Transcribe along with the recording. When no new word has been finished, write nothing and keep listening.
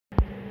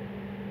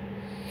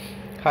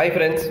Hi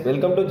friends,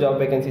 welcome to Job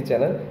Vacancy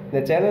channel. இந்த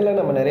சேனலில்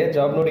நம்ம நிறைய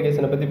ஜாப்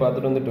நோட்டிஃபிகேஷனை பற்றி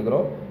பார்த்துட்டு வந்துட்டு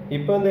இருக்கிறோம்.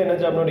 இப்போ வந்து என்ன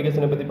ஜாப்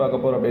நோட்டிஃபிகேஷனை பற்றி பார்க்க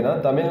போகிறோம் அப்படின்னா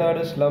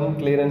தமிழ்நாடு ஸ்லம்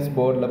கிளியரன்ஸ்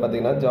போர்டில்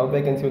பார்த்தீங்கன்னா ஜாப்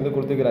வேகன்சி வந்து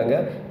கொடுத்துக்கிறாங்க.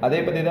 அதை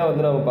பற்றி தான்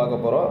வந்து நம்ம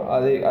பார்க்க போகிறோம்.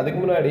 அதுக்கு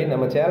முன்னாடி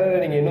நம்ம சேனலை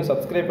நீங்கள் இன்னும்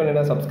சப்ஸ்கிரைப்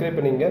பண்ணலைன்னா சப்ஸ்கிரைப்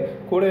பண்ணிங்க,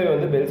 கூடவே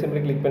வந்து பெல்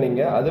சிம்பிள் கிளிக்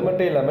பண்ணிங்க. அது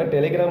மட்டும் இல்லாமல்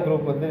டெலிகிராம்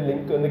குரூப் வந்து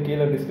லிங்க் வந்து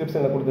கீழே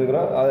டிஸ்கிரிப்ஷனில்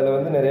கொடுத்துருக்குறோம். அதில்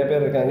வந்து நிறைய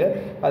பேர் இருக்காங்க.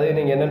 அதை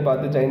நீங்கள் என்னென்னு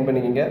பார்த்து ஜாயின்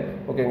பண்ணிக்கிங்க.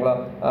 ஓகேங்களா?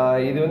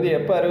 இது வந்து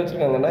எப்போ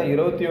அறிவிச்சிருக்காங்கன்னா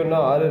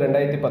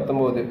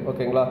 21/6/2019.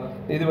 ஓகேங்களா?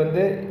 இது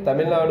வந்து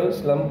தமிழ்நாடு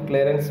ஸ்லம்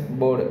கிளியரன்ஸ்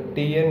போர்டு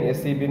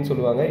TNSCBன்னு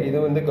சொல்லுவாங்க. இது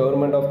வந்து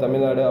கவர்மெண்ட் ஆஃப்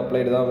தமிழ்நாடு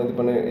அப்ளைடு தான்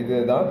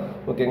இதுதான்.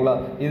 ஓகேங்களா?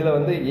 இதில்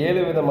வந்து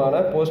 7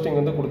 விதமான போஸ்டிங்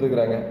வந்து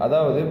கொடுத்துருக்குறாங்க.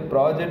 அதாவது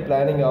project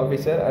planning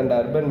officer and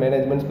urban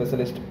management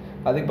specialist,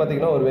 அதுக்கு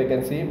பார்த்தீங்கன்னா ஒரு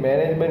vacancy.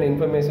 Management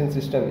information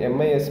system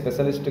MIS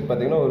ஸ்பெஷலிஸ்ட்டுக்கு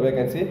பார்த்தீங்கன்னா ஒரு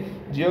vacancy.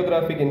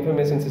 Geographic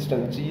information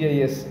system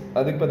GIS,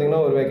 அதுக்கு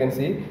பார்த்தீங்கன்னா ஒரு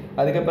வேகன்சி.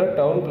 அதுக்கப்புறம்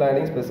டவுன்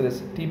பிளானிங்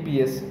ஸ்பெஷலிஸ்ட்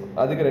TPS,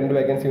 அதுக்கு 2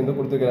 வேகன்சி வந்து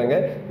கொடுத்துருக்காங்க.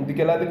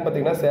 இதுக்கு எல்லாத்துக்கும்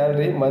பார்த்தீங்கன்னா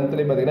சேலரி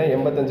மந்த்லி பார்த்தீங்கன்னா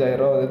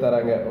 85,000 வந்து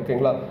தராங்க.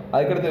 ஓகேங்களா?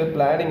 அதுக்கடுத்து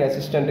பிளானிங்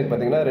அசிஸ்டண்ட்டுக்கு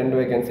பார்த்தீங்கன்னா 2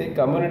 வேகன்சி.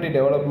 கம்யூனிட்டி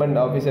டெவலப்மெண்ட்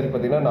ஆஃபீஸருக்கு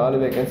பார்த்தீங்கன்னா 4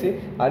 வேகன்சி.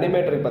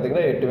 அனிமேட்டருக்கு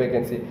பார்த்தீங்கன்னா 8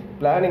 வேகன்சி.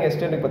 பிளானிங்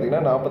அசிஸ்டண்ட்டுக்கு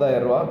பார்த்தீங்கன்னா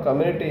 40,000 ரூபா.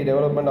 கம்யூனிட்டி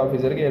டெவலப்மெண்ட்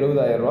ஆஃபீஸருக்கு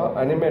 70,000 ரூபா.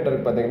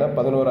 அனிமேட்டருக்கு பார்த்தீங்கன்னா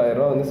 11,000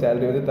 ரூபா வந்து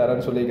சேலரி வந்து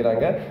தரேன்னு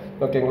சொல்லிக்கிறாங்க.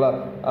 ஓகேங்களா?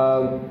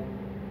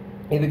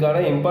 இதுக்கான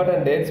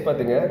இம்பார்ட்டன்ட் டேட்ஸ்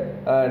பார்த்திங்க.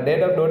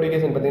 டேட் ஆஃப்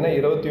நோட்டிஃபிகேஷன் பார்த்தீங்கன்னா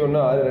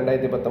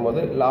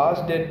 21/6/2019.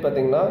 லாஸ்ட் டேட்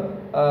பார்த்தீங்கன்னா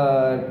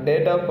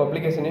date of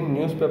publication in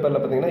news பேப்பரில்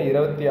பார்த்தீங்கன்னா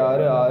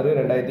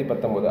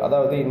 26/6/2019.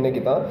 அதாவது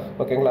இன்றைக்கி தான்.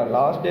 ஓகேங்களா?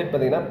 லாஸ்ட் டேட்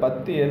பார்த்தீங்கன்னா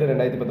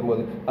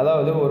 10/7/2019.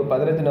 அதாவது ஒரு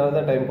 15 நாள்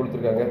தான் டைம்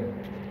கொடுத்துருக்காங்க.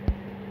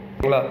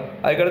 ஓகேங்களா?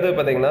 அதுக்கடுத்து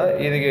பார்த்தீங்கன்னா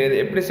இதுக்கு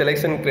எப்படி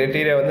செலெக்ஷன்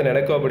க்ரைட்டீரியா வந்து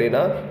நடக்கும்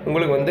அப்படின்னா,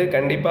 உங்களுக்கு வந்து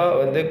கண்டிப்பாக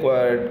வந்து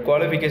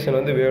குவாலிஃபிகேஷன்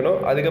வந்து வேணும்.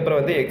 அதுக்கப்புறம்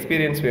வந்து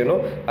எக்ஸ்பீரியன்ஸ்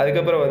வேணும்.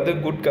 அதுக்கப்புறம் வந்து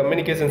குட்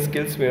கம்யூனிகேஷன்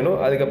ஸ்கில்ஸ் வேணும்.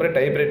 அதுக்கப்புறம்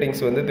டைப்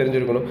ரைட்டிங்ஸ் வந்து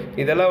தெரிஞ்சிருக்கணும்.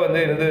 இதெல்லாம்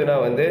வந்து இருந்ததுன்னா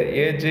வந்து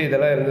ஏஜ்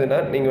இதெல்லாம்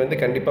இருந்ததுன்னா நீங்கள் வந்து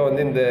கண்டிப்பாக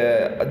வந்து இந்த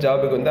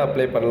ஜாபுக்கு வந்து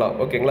அப்ளை பண்ணலாம்.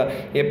 ஓகேங்களா?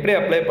 எப்படி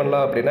அப்ளை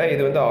பண்ணலாம் அப்படின்னா,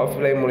 இது வந்து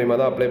ஆஃப்லைன் மூலிமா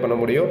தான் அப்ளை பண்ண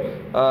முடியும்.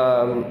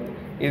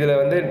 இதில்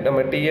வந்து நம்ம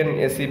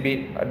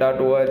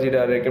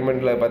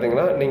TNSCB.org.recommendல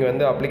பார்த்தீங்கன்னா நீங்கள்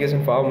வந்து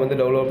அப்ளிகேஷன் ஃபார்ம் வந்து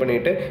டவுன்லோட்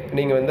பண்ணிவிட்டு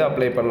நீங்கள் வந்து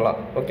அப்ளை பண்ணலாம்.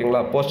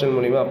 ஓகேங்களா? போஸ்டல்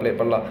மூலிமா அப்ளை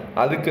பண்ணலாம்.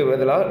 அதுக்கு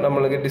பதிலாக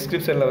நம்மளுக்கு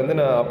டிஸ்கிரிப்ஷனில் வந்து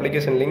நான்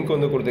அப்ளிகேஷன் லிங்க்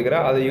வந்து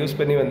கொடுத்துக்கிறேன். அதை யூஸ்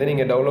பண்ணி வந்து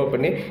நீங்கள் டவுன்லோட்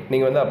பண்ணி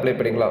நீங்கள் வந்து அப்ளை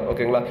பண்ணிக்கலாம்.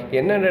 ஓகேங்களா?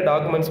 என்னென்ன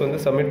டாக்குமெண்ட்ஸ் வந்து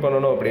சப்மிட்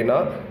பண்ணணும் அப்படின்னா,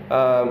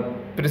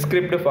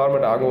 ப்ரிஸ்கிரிப்ட்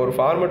ஃபார்மேட் ஆகும். ஒரு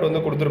ஃபார்மேட்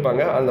வந்து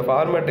கொடுத்துருப்பாங்க. அந்த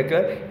ஃபார்மேட்டுக்கு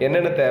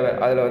என்னென்ன தேவை,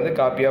 அதில் வந்து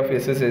copy of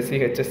SSLC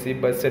HSC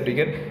birth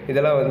certificate,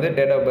 இதெல்லாம் வந்து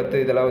டேட் ஆஃப் பர்த்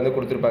இதெல்லாம் வந்து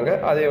கொடுத்துருப்பாங்க.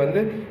 அதை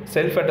வந்து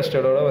செல்ஃப்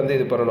அட்டஸ்டடோட வந்து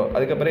இது பண்ணணும்.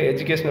 அதுக்கப்புறம்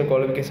எஜுகேஷனல்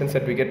குவாலிஃபிகேஷன்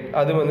சர்டிஃபிகேட்,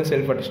 அது வந்து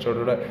செல்ஃப்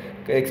அட்டஸ்டடோட.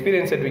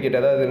 எக்ஸ்பீரியன்ஸ் சர்டிஃபிகேட்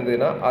ஏதாவது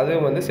இருந்ததுன்னா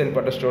அதுவும் வந்து செல்ஃப்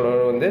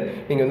அட்டஸ்டடோட வந்து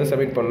நீங்கள் வந்து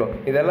சப்மிட் பண்ணணும்.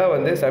 இதெல்லாம்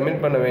வந்து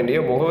சப்மிட் பண்ண வேண்டிய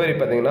முகவரி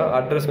பார்த்தீங்கன்னா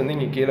அட்ரஸ் வந்து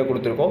இங்கே கீழே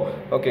கொடுத்துருக்கோம்.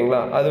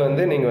 ஓகேங்களா? அது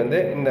வந்து நீங்கள் வந்து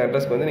இந்த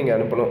அட்ரஸ்க்கு வந்து நீங்கள்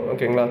அனுப்பணும்.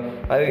 ஓகேங்களா?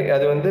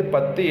 அது வந்து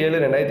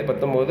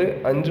 10/7/2019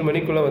 5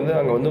 மணிக்குள்ளே வந்து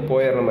அங்கே வந்து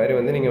போயிடுற மாதிரி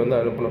வந்து நீங்கள் வந்து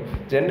அனுப்பணும்.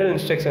 ஜென்ரல்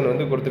இன்ஸ்ட்ரக்ஷன்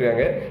வந்து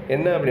கொடுத்துருக்காங்க.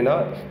 என்ன அப்படின்னா,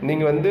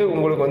 நீங்கள் வந்து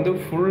உங்களுக்கு வந்து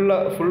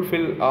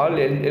ஃபுல்ஃபில் ஆல்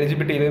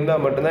எலிஜிபிலிட்டி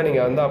இருந்தால் மட்டும்தான்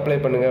நீங்கள் வந்து அப்ளை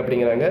பண்ணுங்க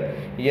அப்படிங்கிறாங்க.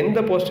 எந்த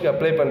போஸ்ட்டுக்கு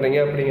அப்ளை பண்ணுறீங்க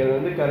அப்படிங்கிறது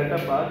வந்து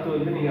கரெக்டாக பார்த்து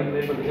வந்து நீங்கள்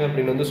அப்ளை பண்ணுங்க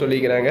அப்படின்னு வந்து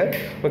சொல்லிக்கிறாங்க.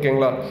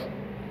 ஓகேங்களா?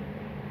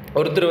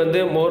 ஒருத்தர் வந்து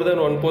மோர்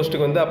தென் 1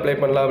 போஸ்ட்டுக்கு வந்து அப்ளை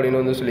பண்ணலாம்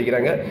அப்படின்னு வந்து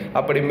சொல்லிக்கிறாங்க.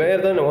 அப்படி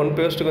மோர் தென் 1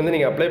 போஸ்ட்டுக்கு வந்து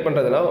நீங்கள் அப்ளை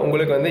பண்ணுறதுனா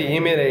உங்களுக்கு வந்து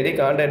email ID,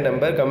 contact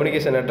number,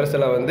 communication address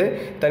எல்லாம் வந்து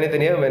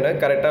தனித்தனியாக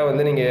வேணால் கரெக்டாக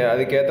வந்து நீங்கள்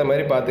அதுக்கேற்ற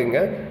மாதிரி பார்த்துங்க.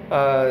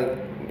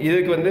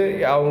 இதுக்கு வந்து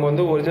அவங்க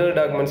வந்து ஒரிஜினல்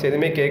டாக்குமெண்ட்ஸ்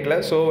எதுவுமே கேட்கல.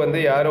 ஸோ வந்து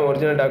யாரும்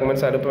ஒரிஜினல்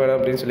டாக்குமெண்ட்ஸ் அனுப்ப வேணாம்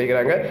அப்படின்னு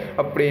சொல்லிக்கிறாங்க.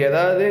 அப்படி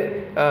ஏதாவது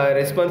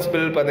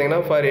ரெஸ்பான்சிபிள் பார்த்தீங்கன்னா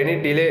for any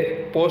delay,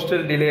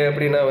 postal delay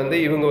அப்படின்னா வந்து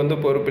இவங்க வந்து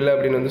பொறுப்பில்லை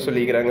அப்படின்னு வந்து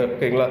சொல்லிக்கிறாங்க.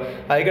 ஓகேங்களா?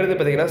 அதுக்கடுத்து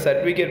பார்த்தீங்கன்னா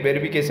certificate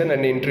verification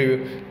and interview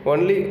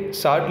only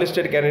short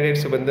listed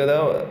candidates வந்து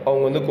தான்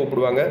அவங்க வந்து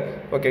கூப்பிடுவாங்க.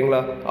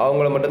 ஓகேங்களா?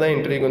 அவங்கள மட்டும் தான்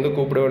இன்டர்வியூக்கு வந்து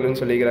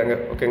கூப்பிடுவேன்னு சொல்லிக்கிறாங்க.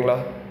 ஓகேங்களா?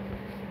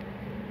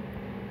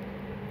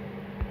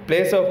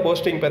 பிளேஸ் ஆஃப்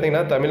போஸ்டிங்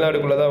பார்த்தீங்கன்னா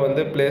தமிழ்நாடுக்குள்ளே தான்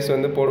வந்து பிளேஸ்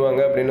வந்து போடுவாங்க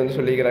அப்படின்னு வந்து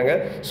சொல்லிக்கிறாங்க.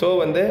 ஸோ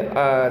வந்து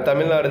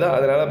தமிழ்நாடு தான்.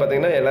 அதனால்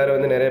பார்த்தீங்கன்னா எல்லோரும்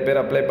வந்து நிறைய பேர்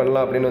அப்ளை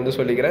பண்ணலாம் அப்படின்னு வந்து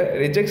சொல்லிக்கிறேன்.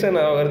 ரிஜெக்ஷன்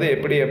ஆகிறது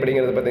எப்படி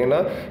அப்படிங்கிறது பார்த்தீங்கன்னா,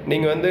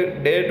 நீங்கள் வந்து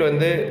டேட்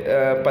வந்து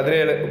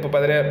 17 இப்போ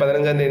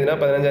 15ஆம் தேதினா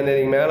 15ஆம்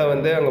தேதிக்கு மேலே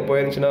வந்து அங்கே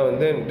போயிருந்துச்சுன்னா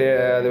வந்து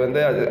அது வந்து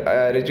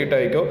ரிஜெக்ட்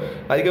ஆகிக்கும்.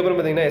 அதுக்கப்புறம்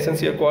பார்த்தீங்கன்னா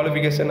எசென்சியல்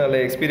குவாலிஃபிகேஷன் அல்ல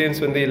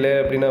எக்ஸ்பீரியன்ஸ் வந்து இல்லை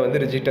அப்படின்னா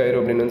வந்து ரிஜெக்ட்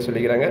ஆகிரும் அப்படின்னு வந்து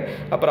சொல்லிக்கிறாங்க.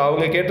 அப்புறம்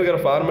அவங்க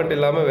கேட்டிருக்கிற ஃபார்மெட்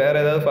இல்லாமல் வேறு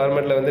ஏதாவது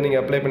ஃபார்மெட்டில் வந்து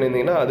நீங்கள் அப்ளை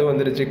பண்ணியிருந்தீங்கன்னா அது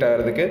வந்து ரிஜெக்ட்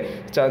ஆகிறதுக்கு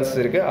சான்சஸ்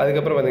இருக்குது.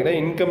 அதுக்கப்புறம் பார்த்தீங்கன்னா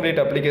இன்கம்ப்ளீட்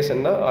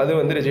அப்ளிகேஷன் தான், அது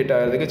வந்து ரிஜெக்ட்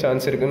ஆகிறதுக்கு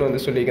சான்ஸ் இருக்குன்னு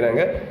வந்து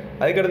சொல்லிக்கிறாங்க.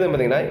 அதுக்கடுத்து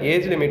பார்த்தீங்கன்னா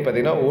ஏஜ் லிமிட்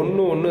பார்த்தீங்கன்னா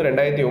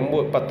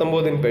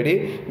 1/1/2019 படி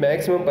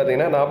மேக்ஸிமம்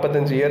பார்த்தீங்கன்னா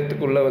 45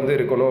 இயர்த்துக்குள்ளே வந்து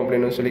இருக்கணும்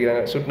அப்படின்னு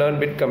சொல்லிக்கிறாங்க. Should not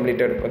bit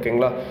completed.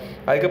 ஓகேங்களா?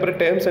 அதுக்கப்புறம்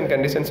டேர்ம்ஸ் அண்ட்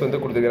கண்டிஷன்ஸ்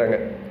வந்து கொடுத்துக்கிறாங்க.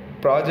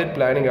 Project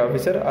planning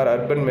officer R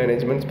urban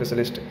management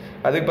specialist.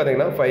 அதுக்கு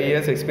பார்த்தீங்கன்னா 5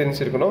 years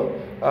எக்ஸ்பீரியன்ஸ் இருக்கணும்,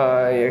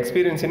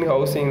 எக்ஸ்பீரியன்ஸ் இன்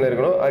ஹவுசிங்கில்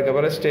இருக்கணும்.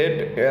 அதுக்கப்புறம் ஸ்டேட்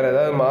வேறு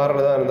ஏதாவது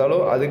மாறுறதா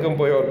இருந்தாலும் அதுக்கும்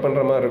போய் ஒர்க்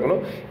பண்ணுற மாதிரி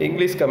இருக்கணும்.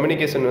 இங்கிலீஷ்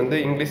கம்யூனிகேஷன் வந்து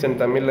இங்கிலீஷ் அண்ட்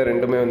தமிழில்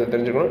ரெண்டுமே வந்து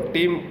தெரிஞ்சுக்கணும்.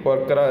 டீம்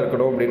ஒர்க்கராக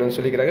இருக்கணும் அப்படின்னு வந்து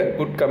சொல்லிக்கிறாங்க.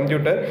 குட்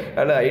கம்ப்யூட்டர்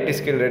அல்லது ஐடி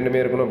ஸ்கில்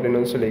ரெண்டுமே இருக்கணும் அப்படின்னு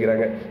வந்து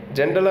சொல்லிக்கிறாங்க.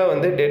 ஜென்ரலாக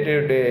வந்து டே டு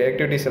டே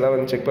ஆக்டிவிட்டீஸ் எல்லாம்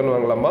வந்து செக்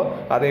பண்ணுவாங்களாமா,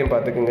 அதையும்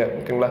பார்த்துக்குங்க.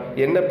 ஓகேங்களா,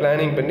 என்ன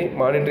பிளானிங் பண்ணி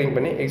மானிட்டரிங்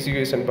பண்ணி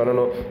எக்ஸிக்யூஷன்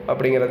பண்ணணும்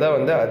அப்படிங்கிறதா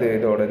வந்து அது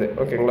இதோடது.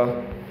 ஓகேங்களா,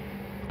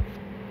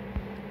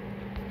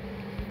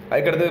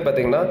 அதுக்கடுத்தது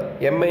பார்த்தீங்கன்னா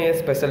எம்ஐஏ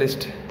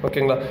ஸ்பெஷலிஸ்ட்.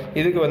 ஓகேங்களா,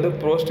 இதுக்கு வந்து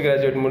போஸ்ட்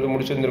கிராஜுவேட்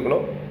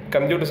முடிச்சிருந்துருக்கணும்.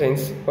 Computer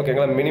science.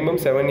 ஓகேங்களா, minimum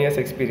 7 years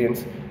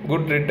experience,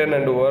 good return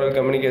and oral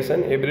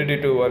communication, ability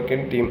to work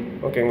in team.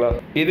 ஓகேங்களா,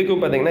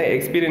 இதுக்கும் பார்த்தீங்கன்னா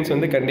எக்ஸ்பீரியன்ஸ்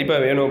வந்து கண்டிப்பாக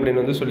வேணும்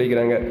அப்படின்னு வந்து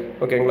சொல்லிக்கிறாங்க.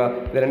 ஓகேங்களா,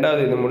 இது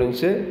ரெண்டாவது இது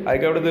முடிஞ்சு.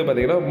 அதுக்கடுத்து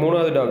பார்த்தீங்கன்னா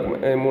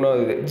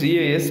மூணாவது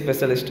ஜிஐஎஸ்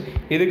ஸ்பெஷலிஸ்ட்.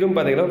 இதுக்கும்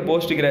பார்த்தீங்கன்னா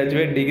post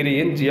graduate degree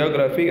in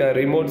geography R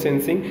remote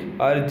sensing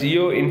R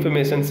Jio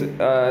informations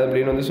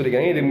அப்படின்னு வந்து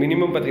சொல்லியிருக்காங்க. இது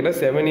மினிமம் பார்த்தீங்கன்னா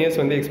 7 years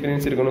வந்து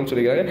எக்ஸ்பீரியன்ஸ் இருக்கணும்னு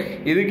சொல்லியிருக்காங்க.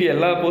 இதுக்கு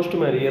எல்லா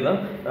போஸ்ட்டும் மாதிரியே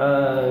தான்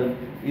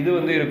இது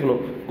வந்து இருக்கணும்.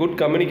 Good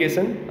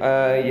communication,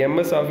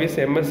 MS office,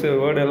 MS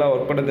word எல்லாம்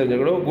ஒர்க் பண்ண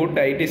தெரிஞ்சுக்கணும். குட்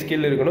ஐடி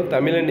ஸ்கில் இருக்கணும்.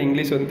 தமிழ் அண்ட்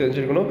இங்கிலீஷ் வந்து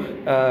தெரிஞ்சுருக்கணும்,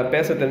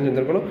 பேச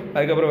தெரிஞ்சிருக்கணும்.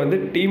 அதுக்கப்புறம் வந்து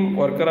டீம்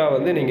ஒர்க்கராக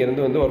வந்து நீங்கள்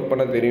இருந்து வந்து ஒர்க்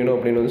பண்ண தெரியணும்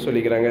அப்படின்னு வந்து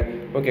சொல்லிக்கிறாங்க.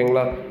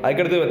 ஓகேங்களா,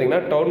 அதுக்கடுத்து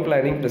பார்த்தீங்கன்னா டவுன்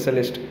பிளானிங்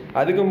ஸ்பெஷலிஸ்ட்.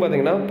 அதுக்கும்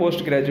பார்த்தீங்கன்னா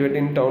போஸ்ட் கிராஜுவேட்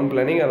இன் டவுன்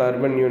பிளானிங் அல்ல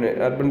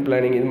அர்பன்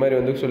பிளானிங் இது மாதிரி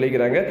வந்து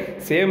சொல்லிக்கிறாங்க.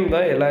 சேம்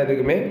தான் எல்லா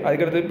இதுக்குமே.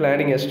 அதுக்கடுத்து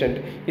பிளானிங் அசிஸ்டன்ட்.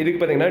 இதுக்கு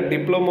பார்த்தீங்கன்னா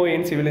diploma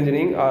in civil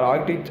engineering or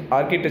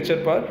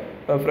architecture for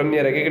from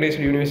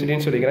recognised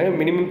யூனிவர்சிட்டின்னு சொல்லிக்கிறாங்க.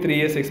 மினிமம் 3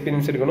 years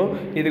எக்ஸ்பீரியன்ஸ் இருக்கணும்.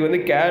 இதுக்கு வந்து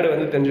கேடு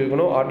வந்து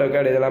தெரிஞ்சுக்கணும், ஆட்டோ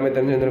கேட் இதெல்லாமே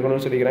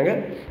தெரிஞ்சுருக்கணும்னு சொல்லிக்கிறாங்க.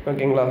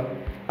 ஓகேங்களா,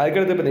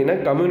 அதுக்கடுத்து பார்த்தீங்கன்னா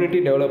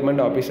கம்யூனிட்டி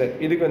டெவலப்மெண்ட் ஆஃபீஸர்.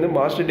 இதுக்கு வந்து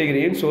master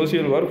degree in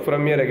social work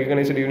from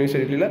recognised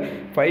யூனிவர்சிட்டியில்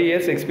 5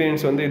 years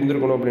எக்ஸ்பீரியன்ஸ் வந்து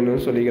இருந்திருக்கணும் அப்படின்னு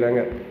வந்து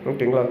சொல்லிக்கிறாங்க.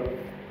 ஓகேங்களா,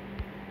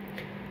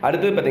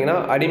 அடுத்தது பார்த்தீங்கன்னா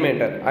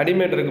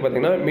அடிமேட்டருக்கு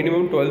பார்த்தீங்கன்னா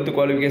மினிமம் 12th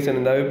குவாலிஃபிகேஷன்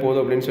இருந்தாவே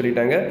போதும் அப்படின்னு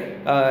சொல்லிட்டாங்க.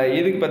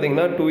 இதுக்கு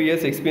பார்த்தீங்கன்னா 2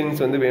 years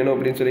எக்ஸ்பீரியன்ஸ் வந்து வேணும்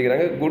அப்படின்னு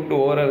சொல்லிக்கிறாங்க. குட்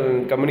ஓவரால்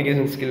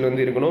கம்யூனிகேஷன் ஸ்கில்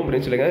வந்து இருக்கணும்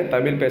அப்படின்னு சொல்லியிருக்காங்க.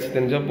 தமிழ் பேச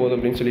தெரிஞ்சால் போதும்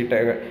அப்படின்னு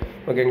சொல்லிட்டாங்க.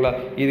 ஓகேங்களா,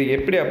 இது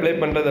எப்படி அப்ளை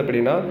பண்ணுறது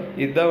அப்படின்னா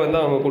இதுதான் வந்து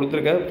அவங்க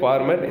கொடுத்துருக்க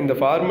ஃபார்மேட். இந்த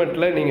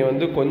ஃபார்மேட்டில் நீங்கள்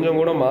வந்து கொஞ்சம்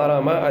கூட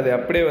மாறாமல் அதை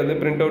அப்படியே வந்து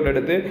பிரிண்ட் அவுட்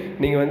எடுத்து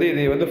நீங்கள் வந்து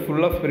இதை வந்து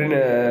ஃபுல்லாக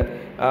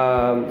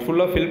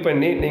ஃபில்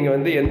பண்ணி நீங்கள்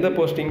வந்து எந்த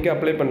போஸ்டிங்க்கு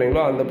அப்ளை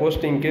பண்ணுறீங்களோ அந்த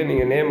போஸ்டிங்க்கு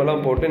நீங்கள்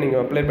நேமெல்லாம் போட்டு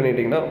நீங்கள் அப்ளை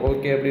பண்ணிட்டீங்கன்னா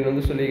ஓகே அப்படின்னு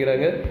வந்து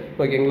சொல்லிக்கிறாங்க.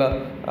 ஓகேங்களா,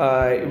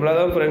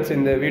 இவ்வளோதான் ஃப்ரெண்ட்ஸ்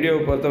இந்த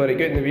வீடியோவை பொறுத்த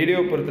வரைக்கும். இந்த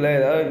வீடியோவை பொறுத்தல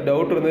ஏதாவது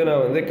டவுட் இருந்து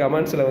நான் வந்து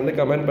கமெண்ட்ஸில் வந்து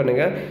கமெண்ட்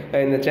பண்ணுங்கள்.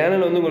 இந்த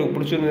சேனல் வந்து உங்களுக்கு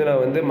பிடிச்சிருந்து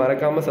நான் வந்து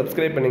மறக்காமல்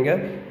சப்ஸ்கிரைப் பண்ணுங்கள்.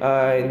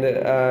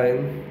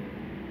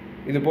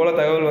 இது போல்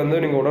தகவல்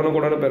வந்து நீங்கள்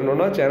உடனுக்குடனே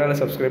பெறணுன்னா சேனலை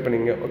சப்ஸ்கிரைப்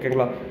பண்ணிங்க.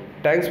 ஓகேங்களா,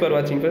 தேங்க்ஸ் ஃபார்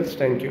வாட்சிங் ஃப்ரெண்ட்ஸ்.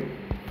 தேங்க்யூ.